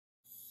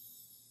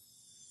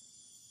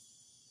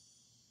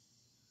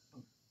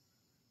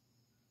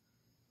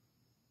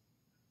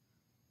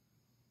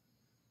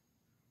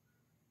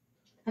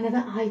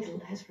Another idol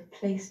has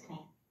replaced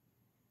me.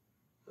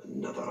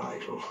 Another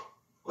idol?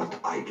 What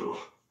idol?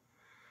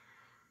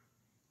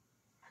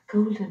 A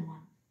golden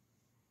one.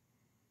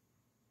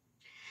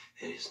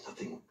 There is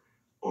nothing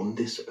on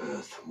this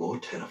earth more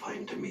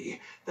terrifying to me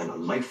than a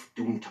life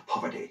doomed to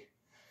poverty.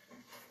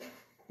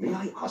 May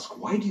I ask,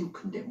 why do you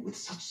condemn with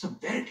such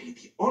severity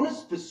the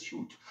honest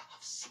pursuit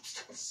of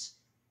substance?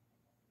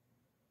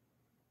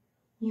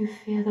 You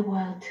fear the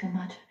world too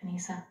much,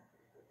 Ebenezer.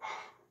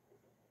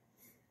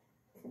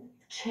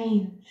 You've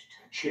changed.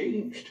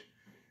 Changed?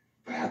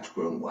 Perhaps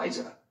grown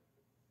wiser.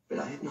 But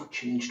I have not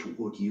changed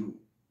toward you.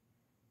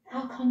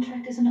 Our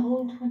contract is an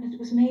old one. It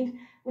was made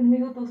when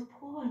we were both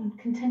poor and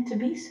content to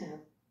be so.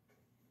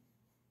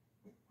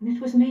 When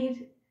it was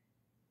made,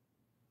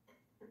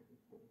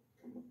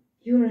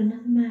 you were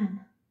another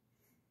man.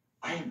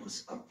 I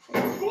was a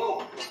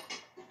fool!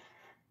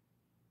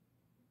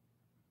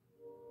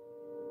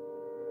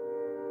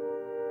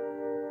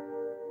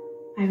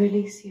 I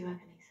release you,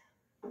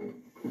 Ebenezer.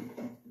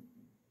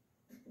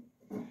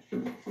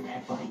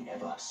 Have I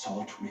ever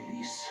sought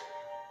release?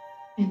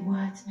 In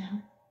words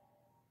now.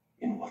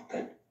 In what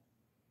then?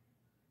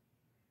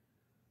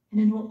 In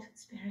an altered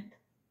spirit.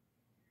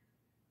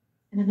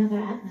 In another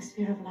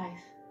atmosphere of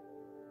life.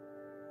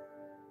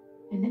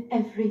 In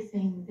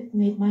everything that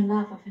made my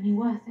love of any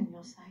worth in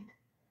your sight.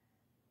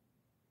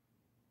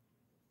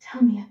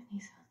 Tell me,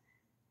 Ebenezer,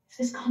 if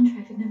this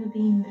contract had never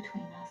been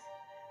between us,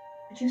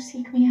 would you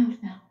seek me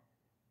out now?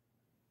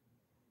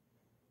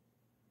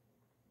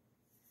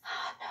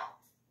 Ah, no.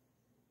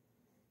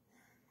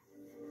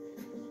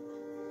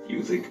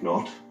 You think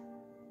not?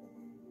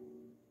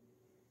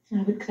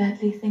 I would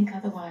gladly think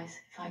otherwise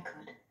if I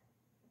could.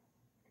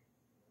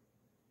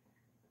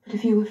 But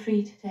if you were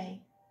free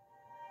today,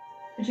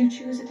 would you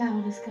choose a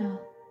dowerless girl?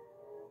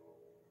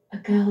 A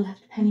girl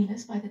left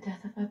penniless by the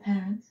death of her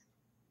parents?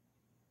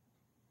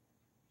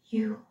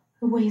 You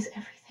who weighs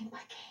everything by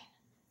gain.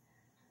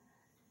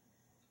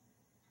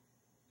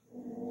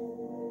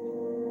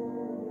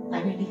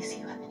 I release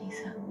you,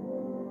 Ebenezer.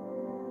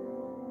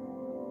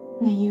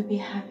 May you be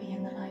happy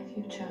in the life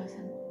you've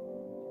chosen.